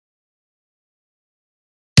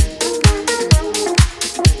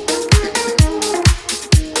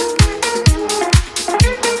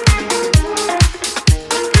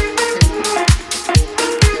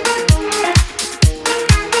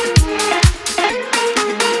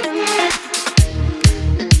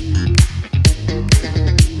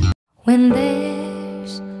When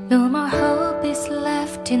there's no more hope is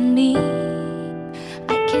left in me,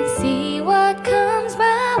 I can see what comes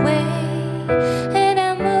my way, and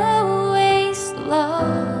I'm always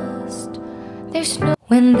lost. There's no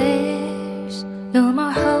when there's no more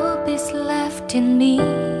hope is left in me.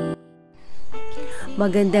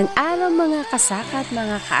 Magandang araw mga kasaka at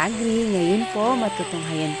mga kaagri. Ngayon po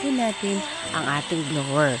matutunghayan po natin ang ating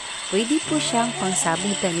blower. Pwede po siyang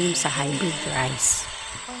pangsabog tanim sa hybrid rice.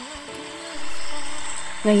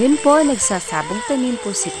 Ngayon po nagsasabog tanim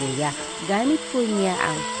po si Kuya. Gamit po niya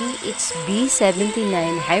ang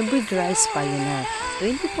PHB79 hybrid rice pioneer,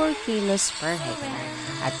 24 kilos per hectare.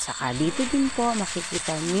 At saka dito din po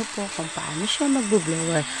makikita niyo po kung paano siya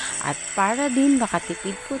magbo-blower at para din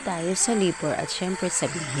makatipid po tayo sa labor at syempre sa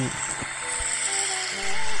binhi.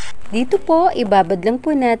 Dito po, ibabad lang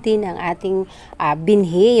po natin ang ating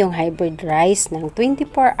binhi, yung hybrid rice ng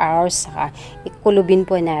 24 hours. Saka ikulubin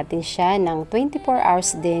po natin siya ng 24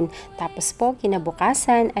 hours din. Tapos po,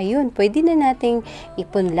 kinabukasan, ayun, pwede na nating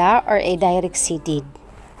ipunla or direct seeded.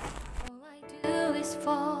 All I do is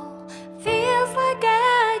fall. Feels like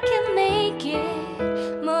I can make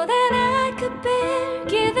it more than I could bear.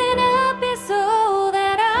 Giving up is all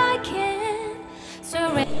that I can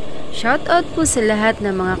surrender. Shoutout po sa lahat ng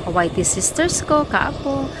mga ka-YT sisters ko,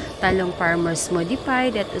 kaapo, Talong Farmers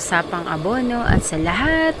Modified at Usapang Abono at sa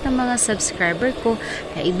lahat ng mga subscriber ko,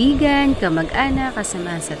 kaibigan, kamag-anak,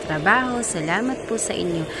 kasama sa trabaho. Salamat po sa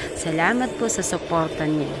inyo. Salamat po sa suporta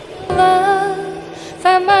niyo. Love,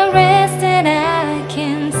 find my rest and